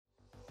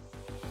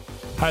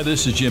Hi,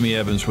 this is Jimmy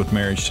Evans with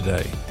Marriage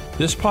Today.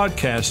 This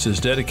podcast is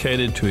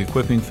dedicated to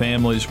equipping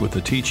families with the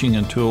teaching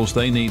and tools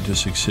they need to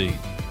succeed.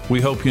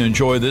 We hope you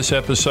enjoy this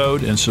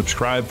episode and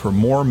subscribe for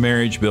more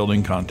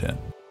marriage-building content.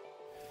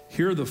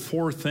 Here are the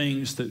 4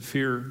 things that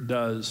fear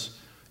does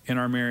in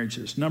our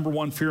marriages. Number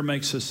 1, fear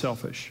makes us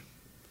selfish.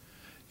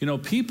 You know,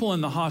 people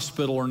in the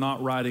hospital are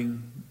not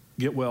writing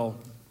get well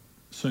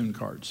soon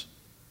cards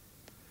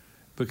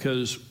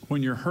because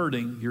when you're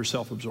hurting, you're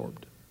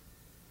self-absorbed.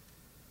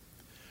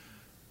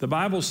 The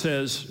Bible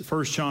says,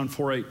 1 John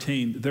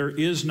 4:18, there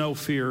is no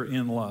fear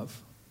in love,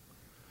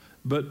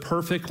 but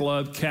perfect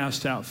love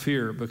casts out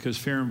fear because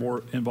fear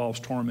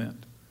involves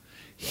torment.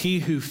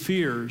 He who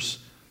fears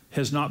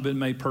has not been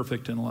made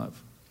perfect in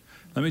love.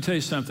 Let me tell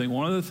you something.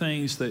 One of the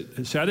things that,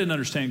 I didn't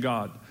understand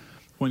God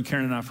when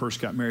Karen and I first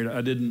got married.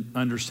 I didn't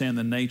understand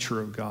the nature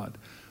of God.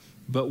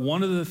 But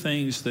one of the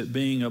things that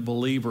being a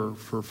believer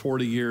for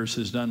 40 years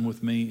has done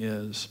with me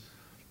is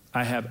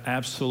I have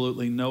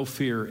absolutely no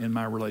fear in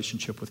my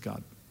relationship with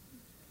God.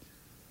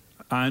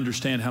 I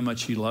understand how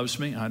much He loves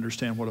me. I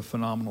understand what a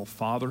phenomenal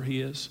Father He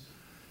is.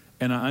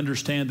 And I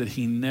understand that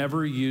He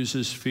never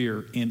uses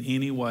fear in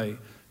any way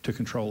to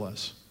control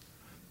us.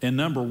 And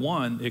number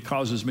 1, it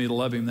causes me to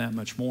love Him that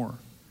much more.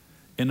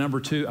 And number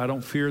 2, I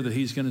don't fear that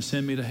He's going to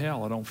send me to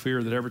hell. I don't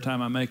fear that every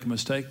time I make a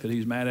mistake that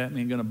He's mad at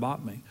me and going to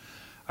bop me.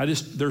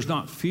 There's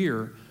not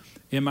fear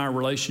in my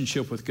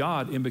relationship with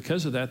God. And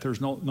because of that, there's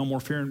no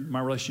more fear in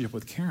my relationship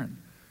with Karen.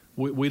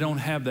 We don't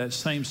have that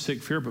same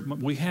sick fear, but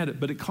we had it.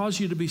 But it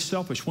causes you to be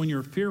selfish. When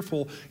you're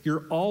fearful,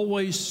 you're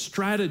always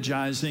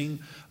strategizing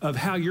of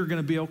how you're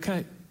going to be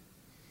okay.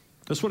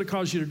 That's what it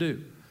causes you to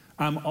do.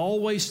 I'm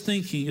always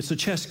thinking, it's a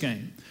chess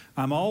game.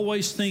 I'm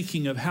always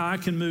thinking of how I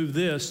can move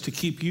this to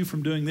keep you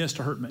from doing this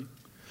to hurt me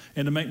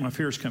and to make my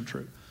fears come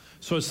true.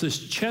 So it's this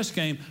chess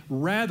game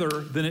rather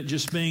than it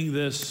just being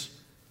this,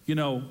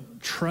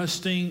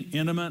 trusting,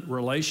 intimate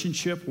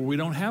relationship where we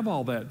don't have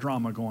all that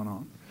drama going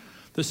on.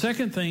 The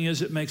second thing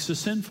is it makes us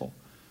sinful.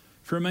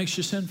 Fear makes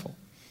you sinful.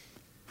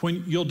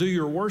 When you'll do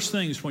your worst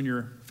things when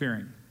you're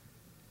fearing.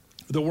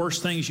 The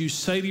worst things you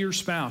say to your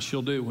spouse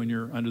you'll do when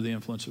you're under the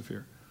influence of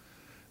fear.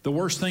 The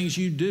worst things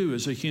you do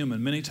as a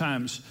human many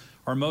times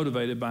are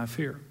motivated by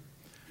fear.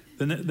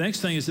 The next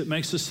thing is it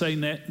makes us say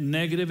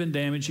negative and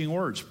damaging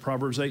words.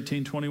 Proverbs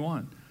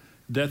 18:21.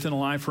 Death and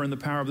life are in the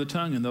power of the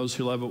tongue, and those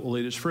who love it will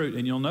eat its fruit.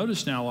 And you'll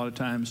notice now a lot of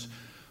times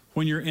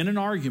when you're in an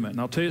argument,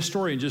 and I'll tell you a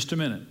story in just a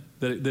minute,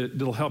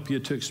 that'll help you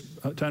to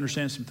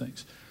understand some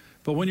things.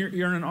 But when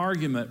you're in an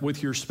argument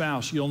with your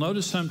spouse, you'll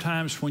notice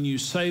sometimes when you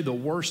say the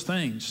worst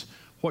things,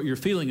 what you're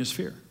feeling is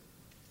fear.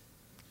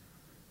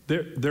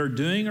 They're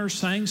doing or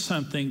saying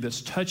something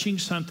that's touching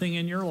something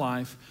in your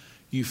life.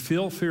 You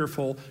feel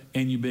fearful,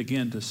 and you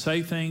begin to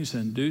say things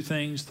and do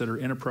things that are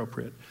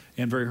inappropriate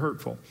and very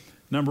hurtful.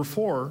 Number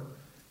 4,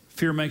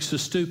 fear makes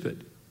us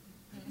stupid.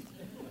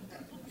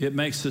 It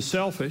makes us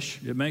selfish.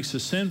 It makes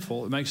us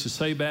sinful. It makes us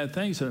say bad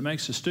things, and it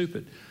makes us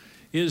stupid.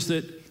 Is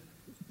that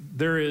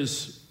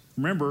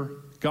remember,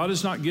 God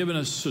has not given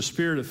us a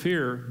spirit of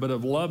fear, but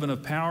of love and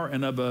of power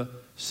and of a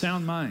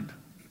sound mind.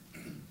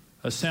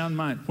 A sound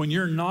mind. When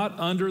you're not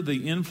under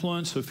the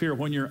influence of fear,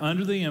 when you're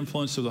under the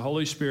influence of the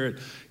Holy Spirit,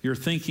 you're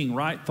thinking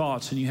right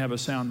thoughts and you have a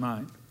sound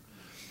mind.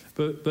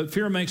 But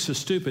fear makes us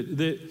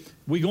stupid.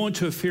 We go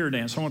into a fear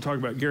dance. I want to talk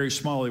about Gary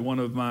Smalley, one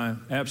of my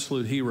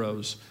absolute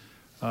heroes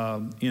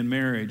in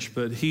marriage.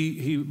 But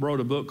he wrote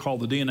a book called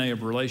The DNA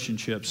of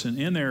Relationships. And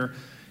in there,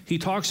 he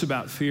talks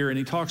about fear, and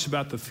he talks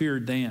about the fear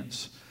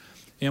dance.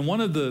 And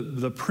one of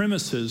the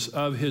premises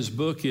of his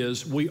book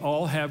is we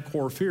all have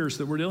core fears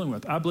that we're dealing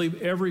with. I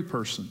believe every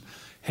person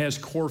has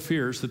core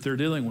fears that they're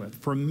dealing with.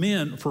 For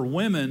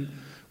women,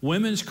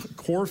 women's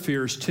core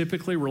fears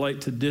typically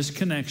relate to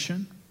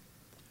disconnection,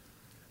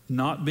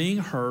 not being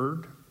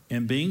heard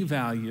and being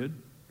valued,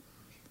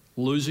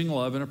 losing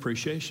love and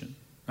appreciation.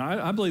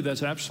 Now, I believe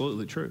that's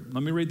absolutely true.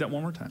 Let me read that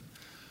one more time.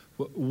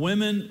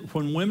 When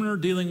women are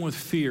dealing with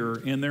fear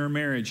in their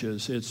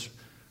marriages, it's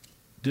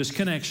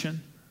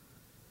disconnection.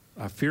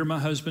 I fear my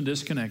husband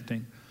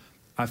disconnecting.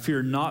 I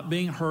fear not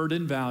being heard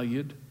and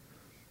valued.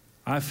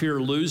 I fear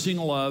losing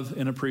love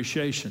and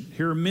appreciation.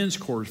 Here are men's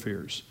core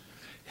fears.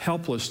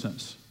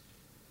 Helplessness.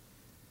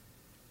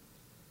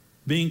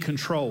 Being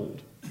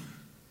controlled.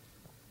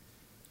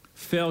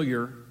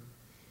 Failure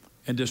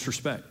and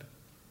disrespect.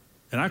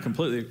 And I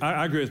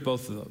agree with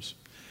both of those.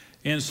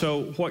 And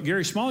so what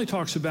Gary Smalley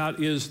talks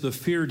about is the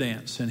fear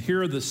dance. And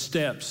here are the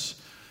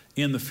steps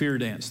in the fear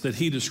dance that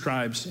he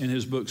describes in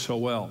his book so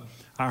well.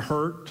 I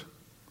hurt,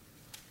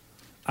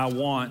 I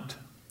want,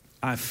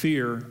 I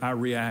fear, I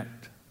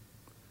react.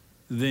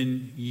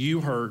 Then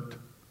you hurt,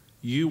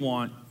 you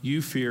want,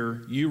 you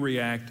fear, you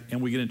react,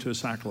 and we get into a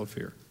cycle of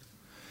fear.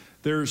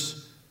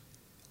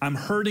 I'm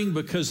hurting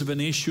because of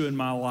an issue in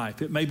my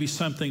life. It may be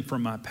something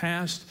from my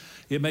past.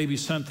 It may be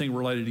something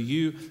related to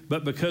you.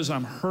 But because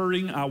I'm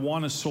hurting, I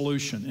want a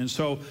solution. And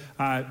so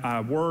I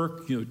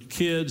work,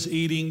 kids,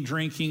 eating,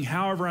 drinking,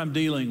 however I'm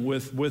dealing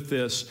with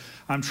this,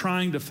 I'm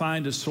trying to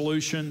find a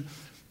solution.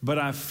 but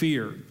I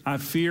fear. I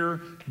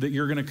fear that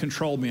you're going to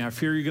control me. I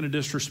fear you're going to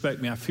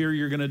disrespect me. I fear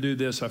you're going to do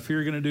this. I fear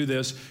you're going to do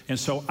this. And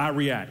so I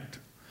react.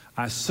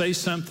 I say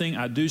something,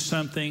 I do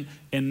something,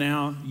 and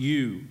now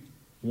you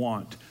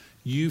want.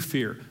 You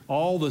fear.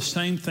 All the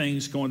same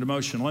things go into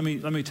motion. Let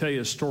me tell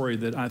you a story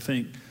that I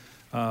think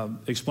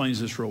explains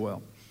this real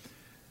well.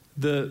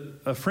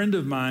 A friend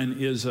of mine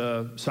is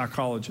a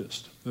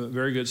psychologist, a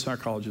very good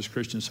psychologist,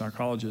 Christian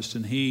psychologist,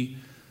 and he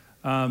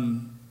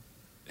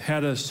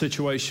had a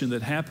situation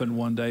that happened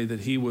one day that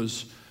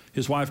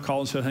his wife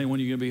called and said, "Hey, when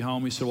are you going to be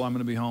home?" He said, "Well, I'm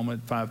going to be home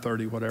at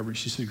 5:30, whatever." And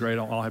she said, "Great,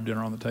 I'll have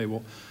dinner on the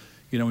table.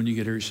 When you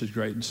get here." He said,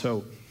 "Great." And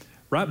so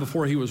right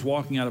before he was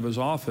walking out of his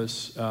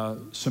office,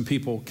 some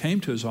people came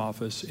to his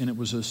office, and it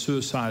was a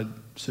suicide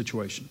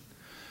situation.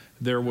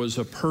 There was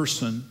a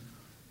person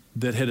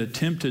that had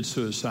attempted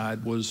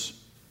suicide, was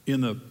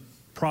in the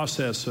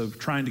process of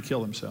trying to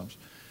kill themselves.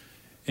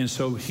 And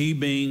so he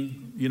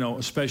being,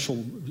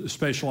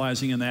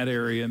 specializing in that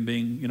area and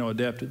being,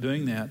 adept at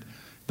doing that,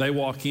 they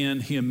walk in,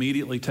 he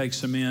immediately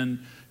takes them in.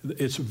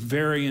 It's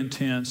very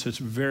intense. It's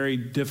a very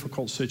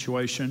difficult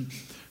situation.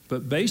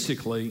 But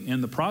basically,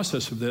 in the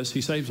process of this,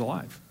 he saves a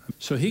life.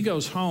 So he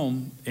goes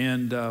home,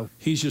 and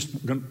he's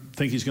just going to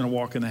think he's going to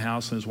walk in the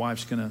house, and his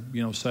wife's going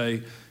to,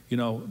 say,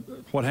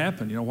 "What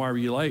happened? Why were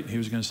you late?" And he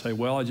was going to say,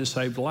 "Well, I just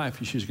saved a life."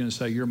 And she's going to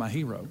say, "You're my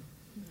hero."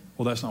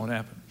 Well, that's not what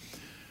happened.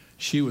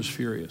 She was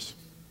furious.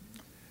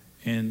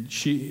 And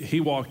he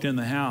walked in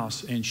the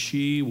house, and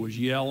she was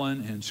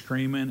yelling and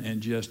screaming and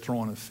just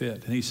throwing a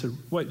fit. And he said,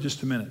 "Wait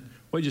just a minute.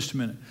 Wait just a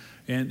minute."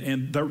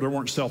 And there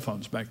weren't cell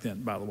phones back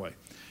then, by the way.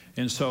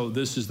 And so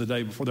this is the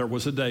day before. There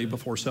was a day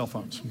before cell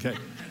phones, okay?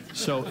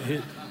 So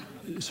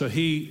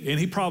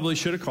he probably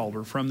should have called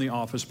her from the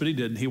office, but he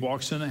didn't. He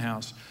walks in the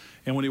house,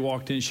 and when he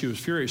walked in, she was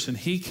furious. And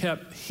he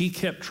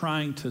kept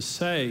trying to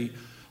say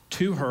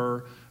to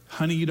her,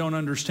 "Honey, you don't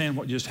understand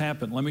what just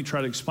happened. Let me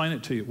try to explain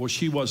it to you." Well,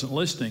 she wasn't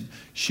listening.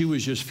 She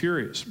was just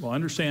furious. Well,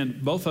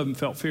 understand, both of them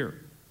felt fear.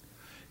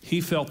 He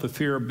felt the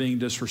fear of being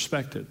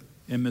disrespected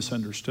and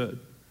misunderstood.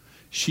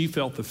 She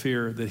felt the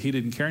fear that he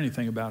didn't care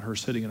anything about her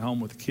sitting at home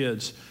with the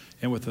kids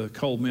and with a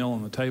cold meal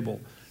on the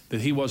table,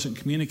 that he wasn't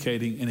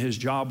communicating, and his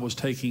job was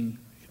taking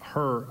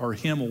her or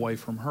him away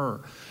from her.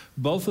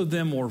 Both of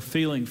them were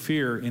feeling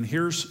fear, and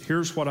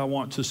here's what I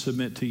want to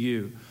submit to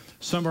you.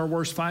 Some of our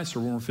worst fights are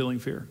when we're feeling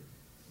fear.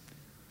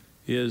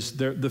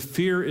 The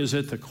fear is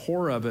at the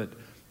core of it,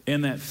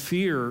 and that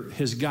fear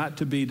has got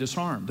to be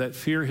disarmed. That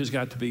fear has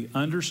got to be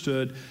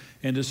understood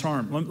and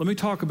disarmed. Let me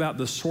talk about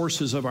the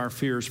sources of our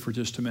fears for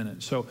just a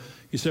minute. So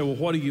you say, "Well,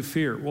 what do you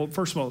fear?" Well,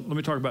 first of all, let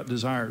me talk about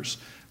desires.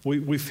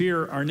 We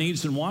fear our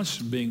needs and wants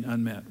being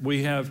unmet.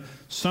 We have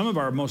some of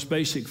our most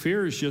basic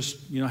fears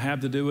just have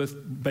to do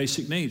with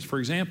basic needs. For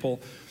example,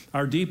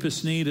 our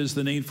deepest need is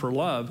the need for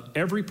love.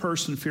 Every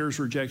person fears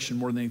rejection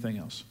more than anything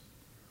else.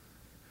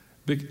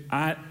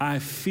 I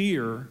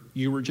fear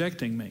you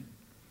rejecting me,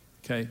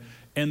 okay?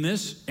 And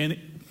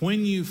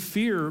when you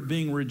fear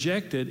being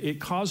rejected, it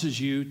causes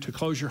you to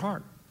close your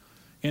heart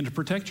and to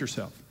protect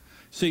yourself.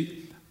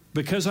 See,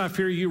 because I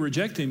fear you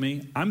rejecting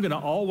me, I'm going to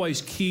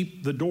always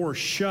keep the door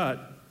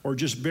shut or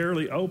just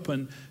barely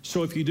open,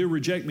 so if you do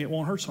reject me, it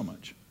won't hurt so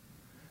much.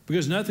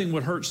 Because nothing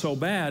would hurt so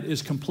bad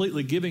as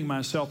completely giving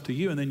myself to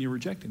you and then you're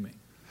rejecting me.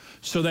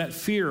 So that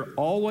fear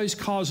always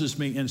causes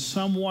me in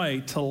some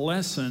way to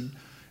lessen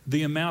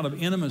the amount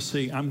of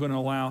intimacy I'm going to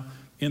allow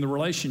in the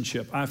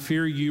relationship. I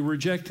fear you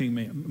rejecting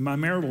me. My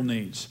marital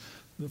needs.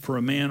 For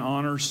a man,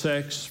 honor,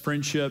 sex,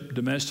 friendship,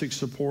 domestic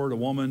support. A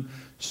woman,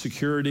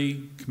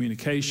 security,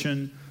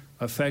 communication,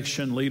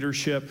 affection,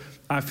 leadership.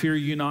 I fear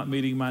you not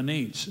meeting my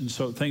needs. And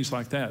so things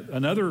like that.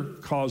 Another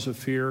cause of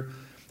fear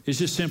is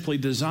just simply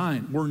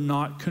design. We're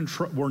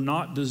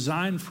not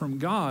designed from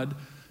God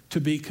to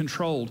be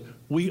controlled.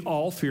 We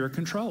all fear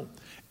control.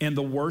 And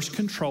the worst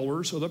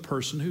controllers are the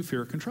person who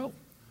fear control.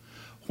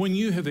 When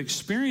you have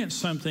experienced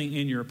something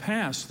in your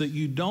past that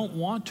you don't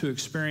want to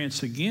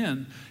experience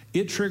again,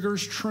 it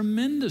triggers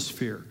tremendous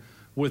fear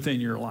within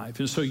your life.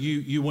 And so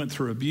you went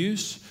through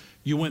abuse,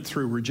 you went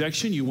through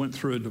rejection, you went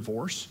through a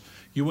divorce,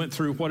 you went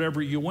through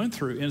whatever you went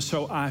through. And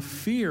so I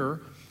fear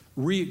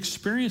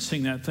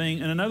re-experiencing that thing.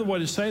 And another way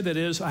to say that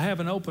is I have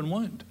an open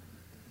wound.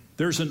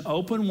 There's an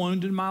open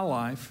wound in my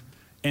life,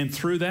 and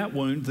through that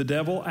wound, the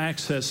devil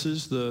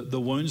accesses the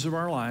wounds of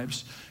our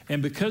lives.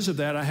 And because of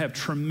that, I have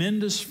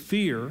tremendous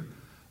fear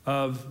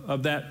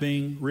of that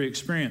being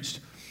re-experienced.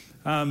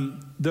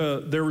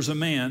 There was a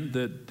man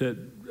that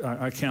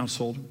I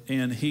counseled,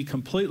 and he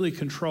completely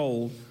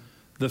controlled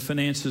the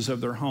finances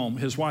of their home.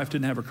 His wife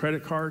didn't have a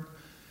credit card.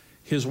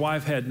 His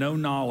wife had no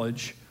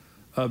knowledge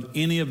of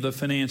any of the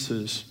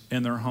finances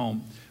in their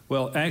home.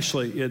 Well,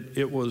 actually,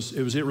 it was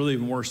really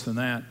even worse than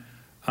that.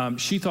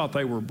 She thought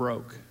they were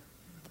broke,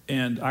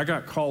 and I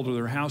got called to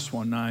their house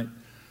one night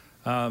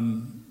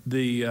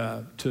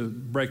to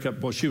break up.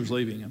 Well, she was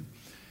leaving him.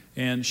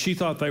 And she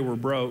thought they were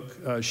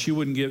broke. He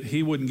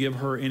wouldn't give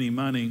her any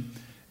money.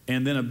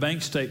 And then a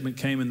bank statement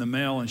came in the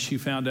mail, and she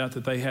found out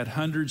that they had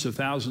hundreds of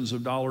thousands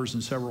of dollars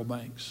in several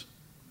banks.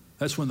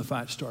 That's when the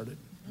fight started.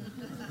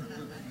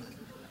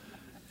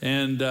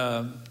 And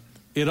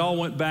it all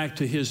went back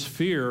to his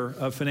fear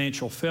of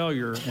financial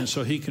failure, and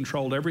so he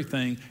controlled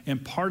everything.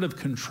 And part of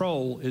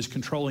control is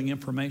controlling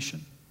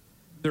information.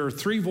 There are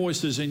three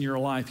voices in your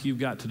life you've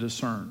got to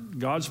discern: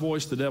 God's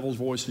voice, the devil's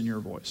voice, and your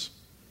voice.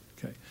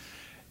 Okay.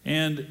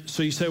 And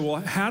so you say, well,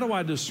 how do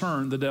I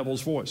discern the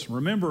devil's voice?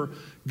 Remember,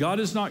 God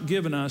has not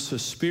given us a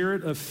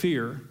spirit of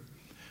fear,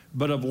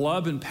 but of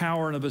love and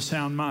power and of a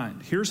sound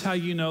mind. Here's how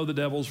you know the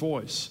devil's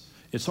voice.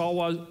 It's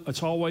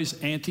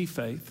always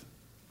anti-faith.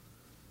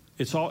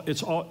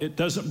 It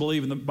doesn't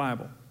believe in the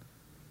Bible.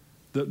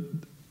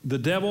 The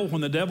devil,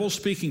 when the devil's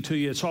speaking to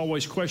you, it's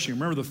always questioning.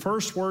 Remember, the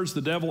first words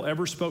the devil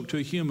ever spoke to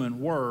a human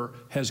were,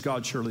 "Has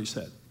God surely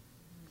said?"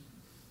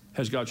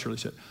 Has God surely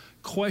said?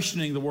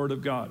 Questioning the word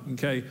of God,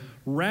 okay,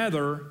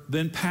 rather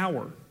than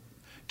power.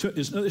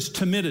 It's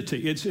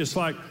timidity. It's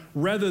like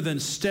rather than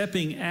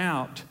stepping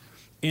out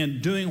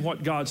and doing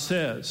what God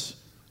says,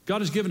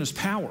 God has given us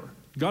power.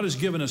 God has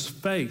given us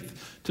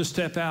faith to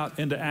step out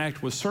and to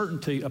act with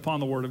certainty upon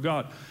the word of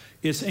God.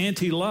 It's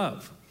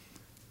anti-love.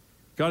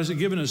 God hasn't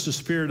given us the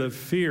spirit of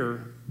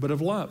fear, but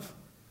of love.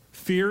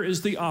 Fear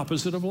is the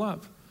opposite of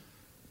love.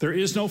 There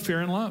is no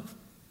fear in love.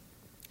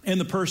 And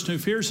the person who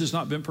fears has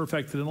not been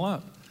perfected in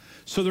love.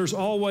 So there's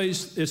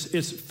always,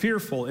 it's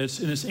fearful, and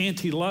it's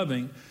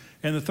anti-loving.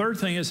 And the third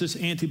thing is it's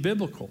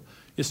anti-biblical.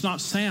 It's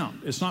not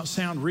sound. It's not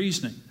sound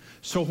reasoning.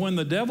 So when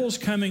the devil's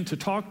coming to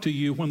talk to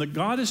you, when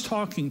God is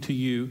talking to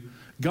you,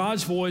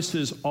 God's voice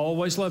is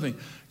always loving.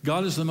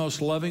 God is the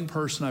most loving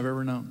person I've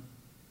ever known.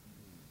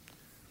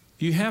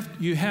 You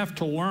have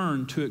to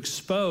learn to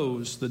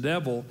expose the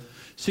devil.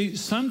 See,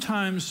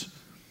 sometimes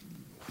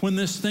when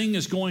this thing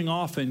is going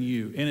off in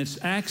you and it's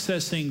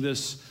accessing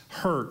this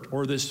hurt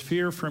or this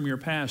fear from your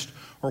past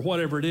or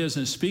whatever it is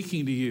and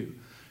speaking to you,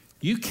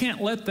 you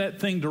can't let that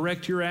thing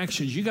direct your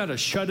actions. You got to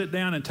shut it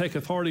down and take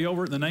authority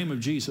over it in the name of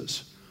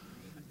Jesus.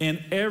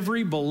 And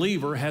every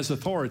believer has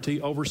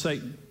authority over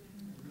Satan.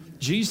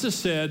 Jesus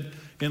said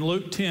in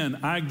Luke 10,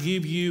 "I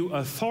give you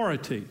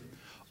authority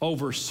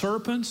over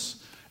serpents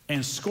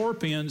and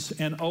scorpions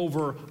and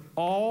over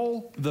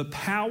all the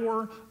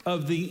power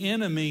of the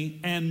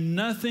enemy, and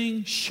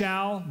nothing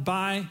shall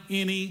by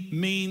any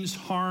means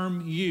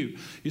harm you."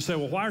 You say,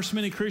 well, why are so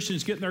many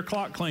Christians getting their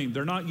clock cleaned?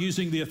 They're not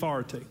using the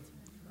authority.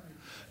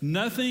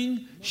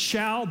 Nothing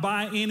shall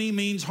by any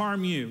means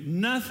harm you.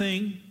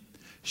 Nothing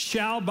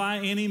shall by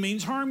any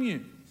means harm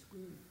you.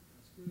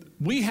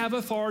 We have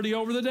authority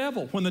over the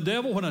devil. When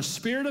a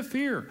spirit of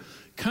fear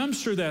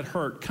comes through that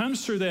hurt,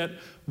 comes through that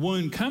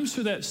wound, comes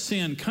through that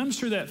sin, comes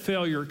through that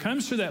failure,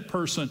 comes through that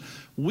person,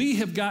 we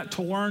have got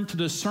to learn to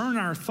discern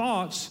our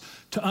thoughts,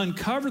 to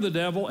uncover the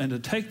devil, and to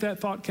take that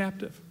thought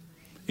captive.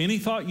 Any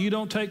thought you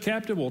don't take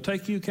captive will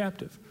take you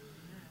captive.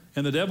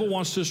 And the devil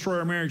wants to destroy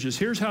our marriages.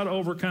 Here's how to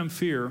overcome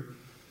fear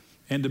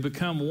and to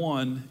become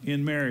one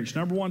in marriage.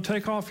 Number one,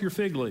 take off your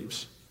fig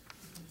leaves.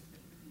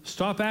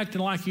 Stop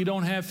acting like you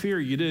don't have fear.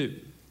 You do.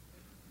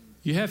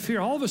 You have fear.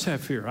 All of us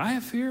have fear. I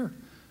have fear.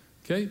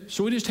 Okay?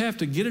 So we just have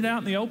to get it out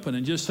in the open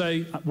and just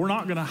say, we're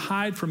not going to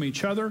hide from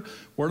each other.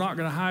 We're not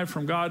going to hide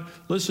from God.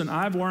 Listen,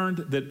 I've learned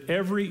that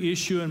every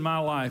issue in my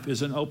life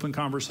is an open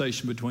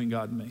conversation between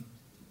God and me.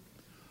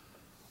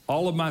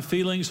 All of my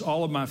feelings,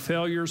 all of my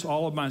failures,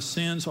 all of my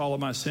sins, all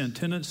of my sin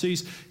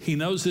tendencies, He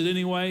knows it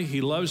anyway. He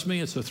loves me.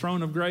 It's a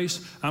throne of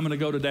grace. I'm going to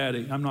go to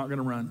Daddy. I'm not going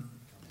to run.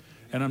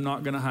 And I'm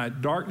not going to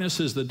hide. Darkness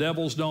is the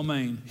devil's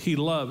domain. He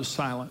loves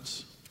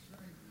silence.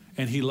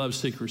 And he loves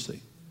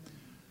secrecy.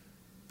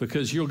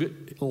 Because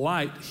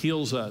light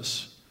heals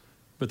us,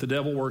 but the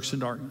devil works in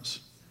darkness.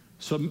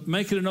 So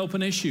make it an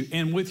open issue.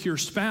 And with your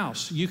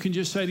spouse, you can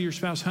just say to your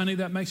spouse, honey,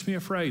 that makes me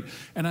afraid.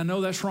 And I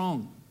know that's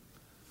wrong.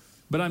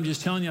 But I'm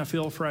just telling you I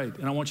feel afraid,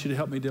 and I want you to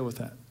help me deal with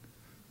that.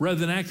 Rather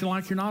than acting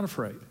like you're not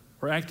afraid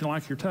or acting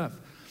like you're tough.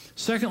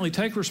 Secondly,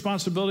 take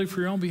responsibility for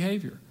your own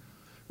behavior.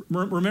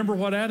 Remember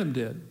what Adam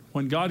did.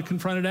 When God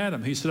confronted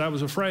Adam, he said, I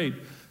was afraid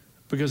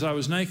because I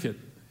was naked.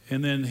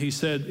 And then he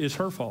said, it's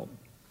her fault.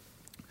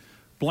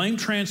 Blame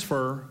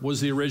transfer was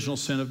the original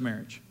sin of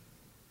marriage,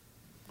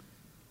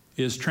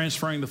 is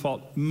transferring the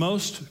fault.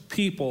 Most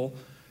people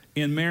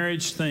in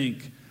marriage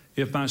think,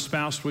 if my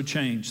spouse would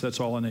change,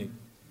 that's all I need.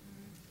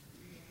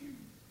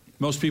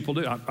 Most people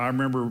do. I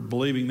remember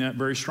believing that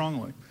very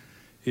strongly,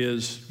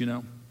 is, you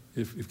know,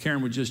 if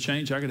Karen would just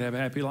change, I could have a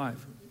happy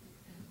life.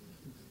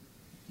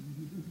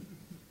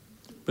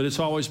 But it's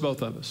always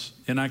both of us.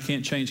 And I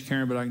can't change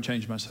Karen, but I can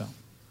change myself.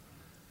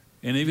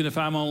 And even if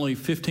I'm only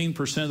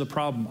 15% of the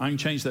problem, I can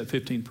change that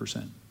 15%.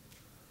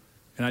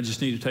 And I just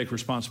need to take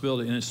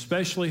responsibility. And it's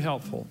especially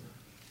helpful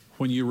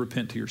when you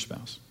repent to your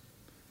spouse.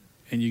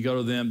 And you go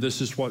to them,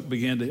 this is what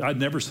began to, I'd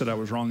never said I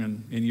was wrong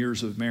in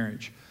years of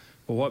marriage.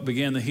 But what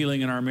began the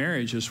healing in our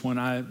marriage is when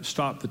I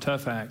stopped the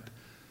tough act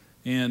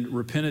and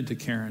repented to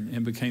Karen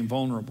and became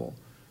vulnerable.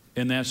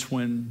 And that's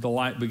when the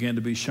light began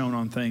to be shown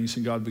on things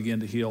and God began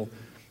to heal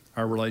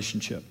our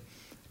relationship.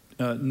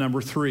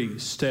 Number 3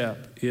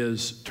 step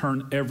is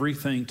turn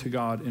everything to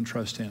God and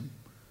trust Him.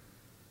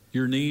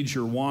 Your needs,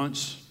 your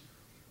wants,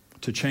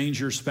 to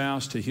change your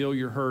spouse, to heal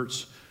your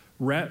hurts.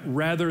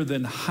 Rather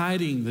than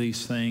hiding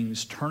these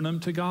things, turn them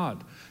to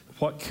God.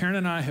 What Karen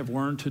and I have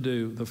learned to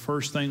do, the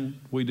first thing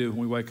we do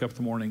when we wake up in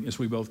the morning is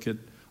we both get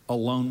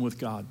alone with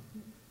God.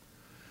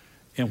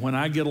 And when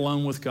I get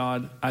alone with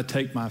God, I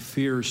take my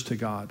fears to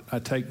God. I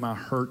take my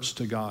hurts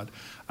to God.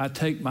 I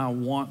take my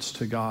wants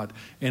to God.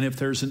 And if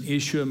there's an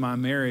issue in my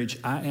marriage,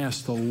 I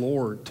ask the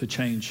Lord to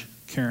change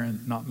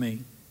Karen, not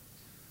me.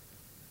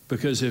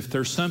 Because if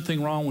there's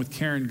something wrong with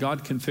Karen,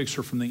 God can fix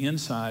her from the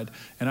inside,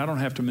 and I don't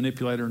have to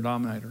manipulate her and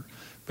dominate her.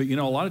 But you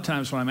know, a lot of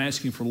times when I'm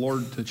asking for the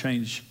Lord to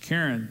change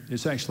Karen,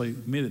 it's actually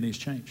me that needs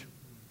change.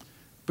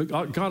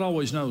 But God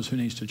always knows who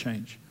needs to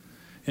change.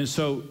 And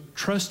so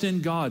trust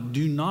in God.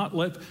 Do not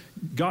let,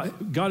 God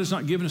has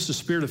not given us the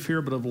spirit of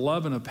fear, but of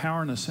love and of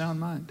power and a sound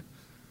mind.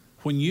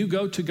 When you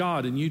go to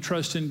God and you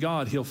trust in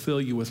God, He'll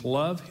fill you with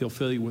love. He'll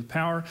fill you with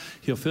power.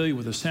 He'll fill you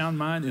with a sound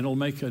mind, and it'll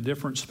make a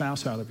different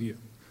spouse out of you.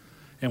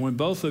 And when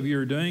both of you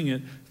are doing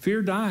it,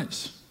 fear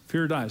dies.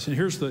 Fear dies. And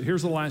here's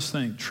the last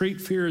thing.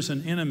 Treat fear as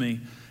an enemy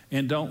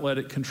and don't let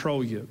it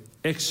control you.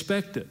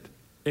 Expect it.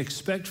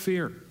 Expect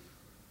fear.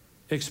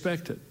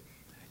 Expect it.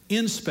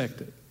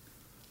 Inspect it.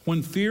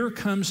 When fear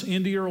comes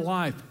into your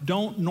life,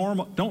 don't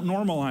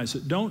normalize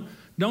it.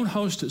 Don't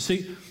host it.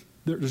 See,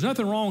 there's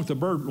nothing wrong with the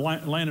bird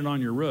landing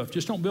on your roof.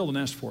 Just don't build a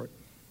nest for it.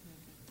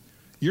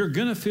 You're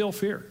going to feel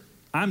fear.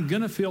 I'm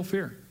going to feel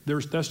fear.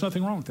 That's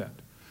nothing wrong with that.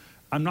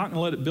 I'm not going to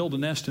let it build a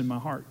nest in my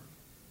heart.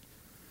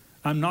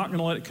 I'm not going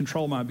to let it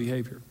control my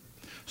behavior.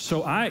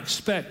 So I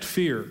expect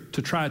fear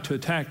to try to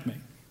attack me.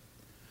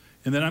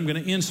 And then I'm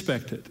going to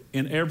inspect it.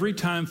 And every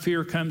time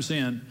fear comes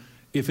in,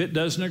 if it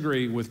doesn't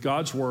agree with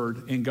God's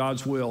word and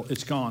God's will,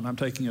 it's gone. I'm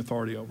taking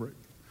authority over it.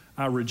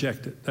 I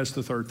reject it. That's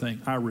the third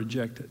thing. I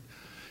reject it.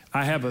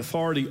 I have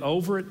authority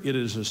over it. It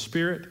is a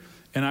spirit,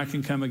 and I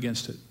can come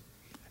against it.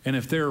 And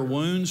if there are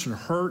wounds or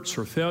hurts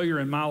or failure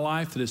in my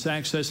life that it's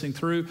accessing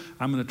through,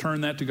 I'm going to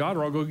turn that to God,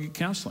 or I'll go get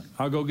counseling.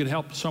 I'll go get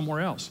help somewhere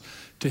else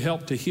to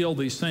help to heal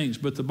these things.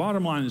 But the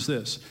bottom line is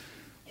this.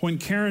 When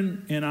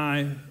Karen and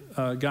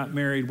I got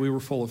married, we were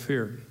full of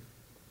fear.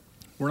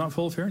 We're not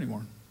full of fear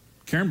anymore.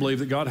 Karen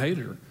believed that God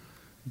hated her.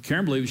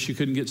 Karen believed she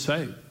couldn't get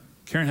saved.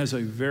 Karen has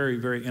a very,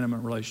 very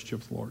intimate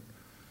relationship with the Lord.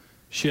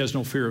 She has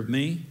no fear of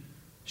me.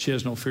 She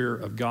has no fear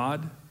of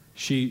God.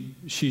 She's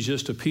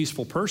just a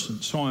peaceful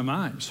person. So am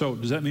I. So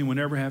does that mean we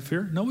never have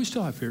fear? No, we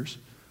still have fears.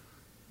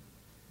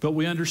 But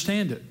we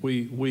understand it.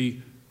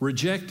 We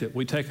reject it.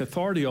 We take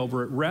authority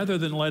over it rather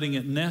than letting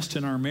it nest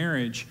in our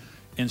marriage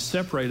and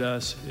separate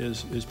us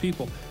as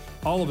people.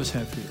 All of us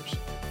have fears.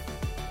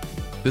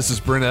 This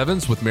is Brent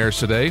Evans with Marriage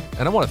Today,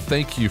 and I want to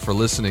thank you for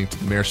listening to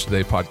the Marriage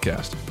Today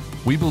podcast.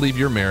 We believe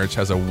your marriage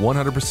has a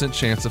 100%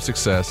 chance of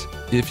success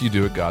if you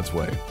do it God's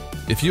way.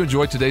 If you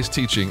enjoyed today's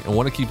teaching and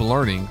want to keep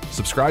learning,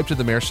 subscribe to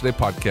the Marriage Today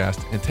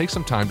podcast and take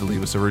some time to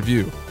leave us a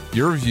review.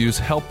 Your reviews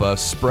help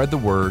us spread the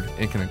word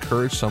and can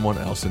encourage someone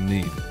else in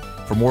need.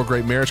 For more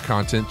great marriage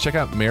content, check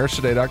out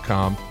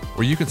marriagetoday.com,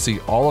 where you can see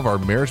all of our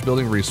marriage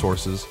building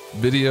resources,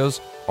 videos,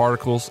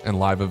 articles, and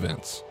live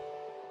events.